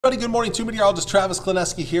Everybody, good morning. Meteorologist Travis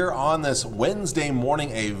Klineski here on this Wednesday morning,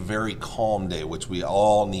 a very calm day, which we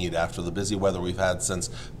all need after the busy weather we've had since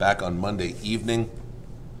back on Monday evening.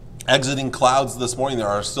 Exiting clouds this morning, there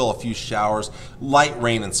are still a few showers, light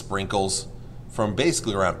rain and sprinkles from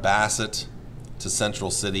basically around Bassett to Central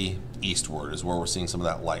City eastward is where we're seeing some of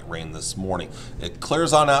that light rain this morning. It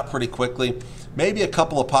clears on out pretty quickly. Maybe a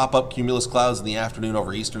couple of pop-up cumulus clouds in the afternoon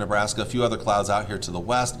over eastern Nebraska. A few other clouds out here to the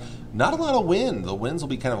west. Not a lot of wind. The winds will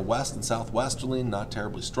be kind of west and southwesterly, not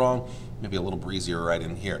terribly strong. Maybe a little breezier right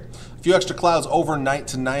in here. A few extra clouds overnight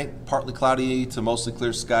tonight. Partly cloudy to mostly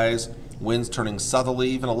clear skies. Winds turning southerly,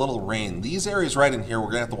 even a little rain. These areas right in here, we're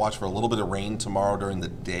going to have to watch for a little bit of rain tomorrow during the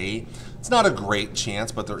day. It's not a great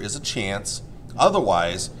chance, but there is a chance.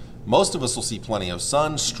 Otherwise, most of us will see plenty of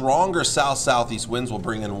sun. Stronger south-southeast winds will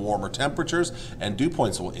bring in warmer temperatures, and dew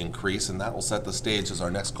points will increase, and that will set the stage as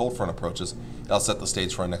our next cold front approaches. That'll set the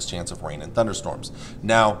stage for our next chance of rain and thunderstorms.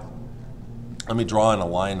 Now, let me draw in a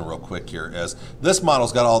line real quick here. As this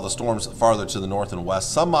model's got all the storms farther to the north and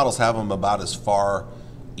west. Some models have them about as far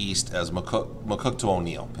east as McCook to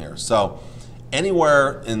O'Neill here. So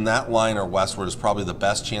anywhere in that line or westward is probably the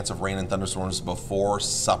best chance of rain and thunderstorms before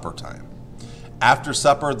supper time. After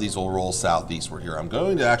supper, these will roll southeastward here. I'm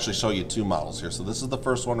going to actually show you two models here. So this is the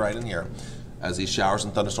first one right in here. As these showers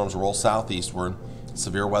and thunderstorms roll southeastward,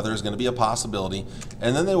 severe weather is going to be a possibility.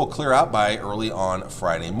 And then they will clear out by early on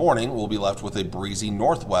Friday morning. We'll be left with a breezy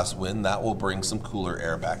northwest wind that will bring some cooler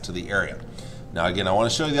air back to the area. Now again, I want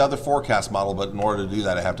to show you the other forecast model, but in order to do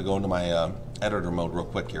that, I have to go into my editor mode real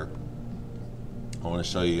quick here. I want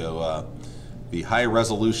to show you the high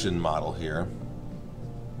resolution model here.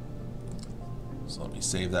 So let me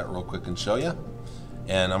save that real quick and show you.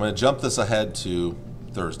 And I'm going to jump this ahead to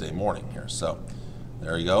Thursday morning here. So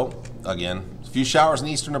there you go. Again, a few showers in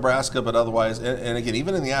eastern Nebraska, but otherwise, and again,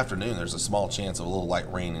 even in the afternoon, there's a small chance of a little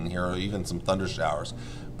light rain in here, or even some thunder showers.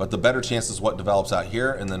 But the better chance is what develops out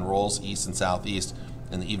here and then rolls east and southeast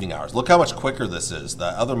in the evening hours. Look how much quicker this is. The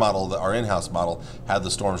other model, our in-house model, had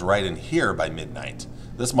the storms right in here by midnight.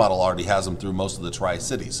 This model already has them through most of the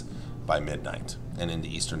Tri-Cities by midnight and into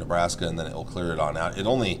eastern Nebraska, and then it will clear it on out. It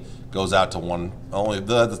only goes out to one.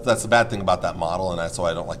 That's the bad thing about that model, and that's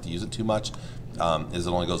why I don't like to use it too much. Is it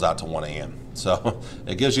only goes out to 1 a.m. So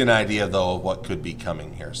it gives you an idea, though, of what could be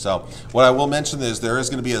coming here. So what I will mention is there is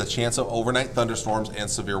going to be a chance of overnight thunderstorms and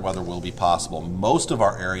severe weather will be possible. Most of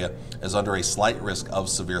our area is under a slight risk of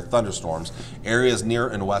severe thunderstorms. Areas near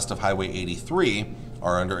and west of Highway 83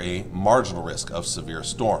 are under a marginal risk of severe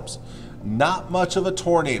storms. Not much of a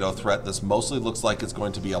tornado threat. This mostly looks like it's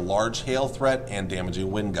going to be a large hail threat and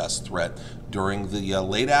damaging wind gust threat during the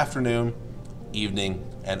late afternoon, evening,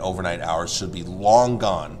 and overnight hours. Should be long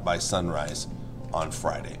gone by sunrise on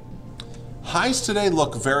Friday. Highs today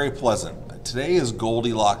look very pleasant. Today is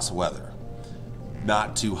Goldilocks weather.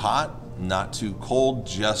 Not too hot, not too cold,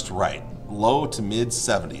 just right. Low to mid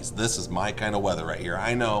 70s. This is my kind of weather right here.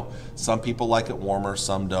 I know some people like it warmer,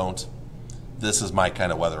 some don't. This is my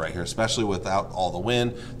kind of weather right here, especially without all the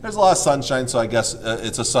wind. There's a lot of sunshine, so I guess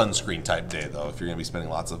it's a sunscreen type day, though, if you're going to be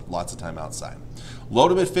spending lots of time outside. Low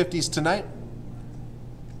to mid 50s tonight.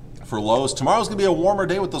 For lows, tomorrow's going to be a warmer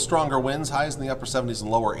day with the stronger winds. Highs in the upper 70s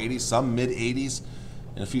and lower 80s, some mid 80s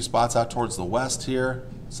in a few spots out towards the west here,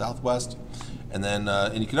 southwest. And then,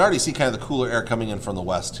 and you can already see kind of the cooler air coming in from the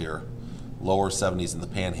west here, lower 70s in the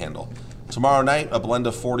panhandle. Tomorrow night, a blend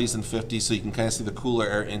of 40s and 50s, so you can kind of see the cooler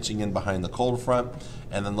air inching in behind the cold front.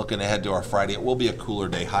 And then looking ahead to our Friday, it will be a cooler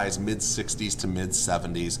day. Highs mid 60s to mid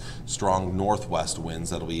 70s. Strong northwest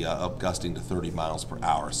winds that'll be up gusting to 30 miles per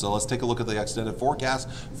hour. So let's take a look at the extended forecast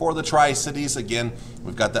for the Tri-Cities. Again,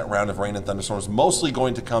 we've got that round of rain and thunderstorms mostly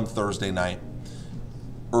going to come Thursday night,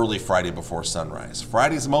 early Friday before sunrise.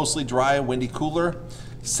 Friday's mostly dry, windy, cooler.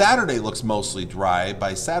 Saturday looks mostly dry.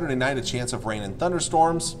 By Saturday night, a chance of rain and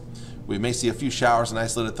thunderstorms. We may see a few showers and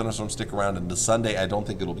isolated thunderstorms stick around into Sunday. I don't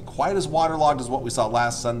think it'll be quite as waterlogged as what we saw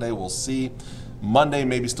last Sunday. We'll see. Monday,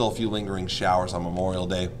 maybe still a few lingering showers on Memorial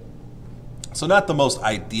Day. So not the most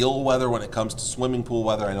ideal weather when it comes to swimming pool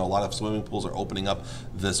weather. I know a lot of swimming pools are opening up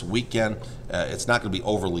this weekend. It's not going to be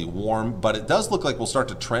overly warm, but it does look like we'll start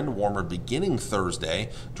to trend warmer beginning Thursday.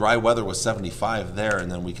 Dry weather was 75 there,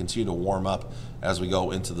 and then we continue to warm up as we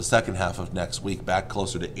go into the second half of next week, back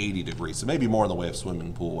closer to 80 degrees. So maybe more in the way of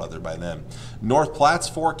swimming pool weather by then. North Platte's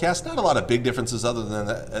forecast, not a lot of big differences other than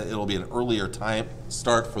that it'll be an earlier time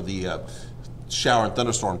start for the shower and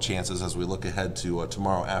thunderstorm chances as we look ahead to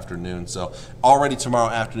tomorrow afternoon. So already tomorrow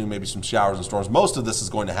afternoon, maybe some showers and storms. Most of this is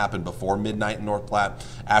going to happen before midnight in North Platte.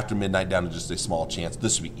 After midnight, down to just a small chance.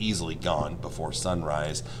 This will be easily gone before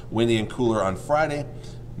sunrise. Windy and cooler on Friday.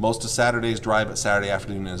 Most of Saturday's dry, but Saturday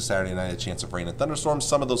afternoon and Saturday night, a chance of rain and thunderstorms.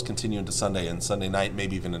 Some of those continue into Sunday and Sunday night,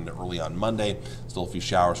 maybe even into early on Monday. Still a few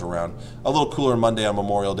showers around. A little cooler Monday on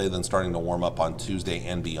Memorial Day, then starting to warm up on Tuesday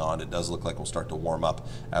and beyond. It does look like we'll start to warm up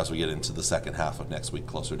as we get into the second half of next week,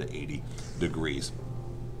 closer to 80 degrees.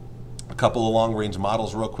 A couple of long-range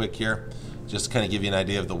models real quick here, just to kind of give you an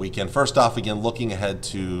idea of the weekend. First off, again, looking ahead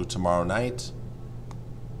to tomorrow night.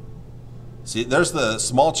 See, there's the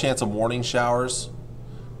small chance of morning showers,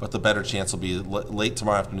 but the better chance will be late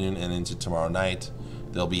tomorrow afternoon and into tomorrow night.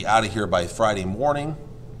 They'll be out of here by Friday morning.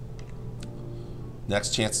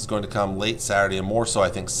 Next chance is going to come late Saturday, and more so I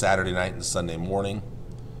think Saturday night and Sunday morning.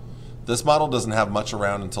 This model doesn't have much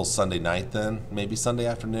around until Sunday night then, maybe Sunday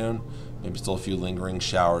afternoon. Maybe still a few lingering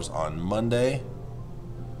showers on Monday.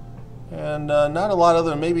 And not a lot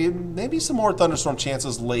other, maybe some more thunderstorm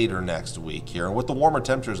chances later next week here. And with the warmer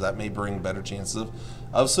temperatures, that may bring better chances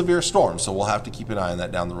of severe storms. So we'll have to keep an eye on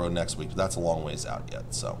that down the road next week. But that's a long ways out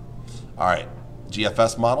yet. So, all right,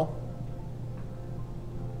 GFS model.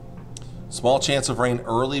 Small chance of rain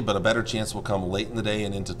early, but a better chance will come late in the day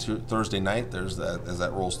and into Thursday night. There's that as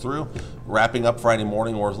that rolls through. Wrapping up Friday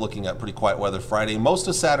morning, we're looking at pretty quiet weather Friday. Most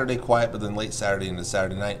of Saturday quiet, but then late Saturday into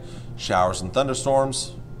Saturday night, showers and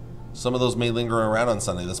thunderstorms. Some of those may linger around on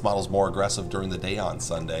Sunday. This model's more aggressive during the day on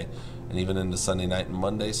Sunday, and even into Sunday night and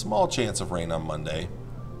Monday. Small chance of rain on Monday.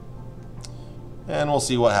 And we'll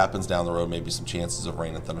see what happens down the road. Maybe some chances of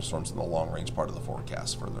rain and thunderstorms in the long-range part of the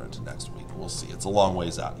forecast further into next week. We'll see. It's a long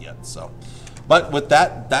ways out yet. So, but with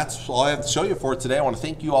that, that's all I have to show you for today. I want to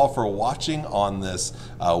thank you all for watching on this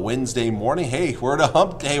Wednesday morning. Hey, we're at a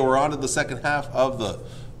hump day. We're on to the second half of the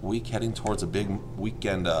week, heading towards a big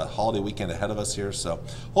weekend, holiday weekend ahead of us here. So,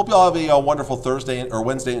 hope you all have a wonderful Thursday or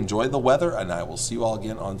Wednesday. Enjoy the weather, and I will see you all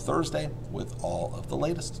again on Thursday with all of the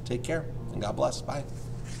latest. Take care, and God bless. Bye.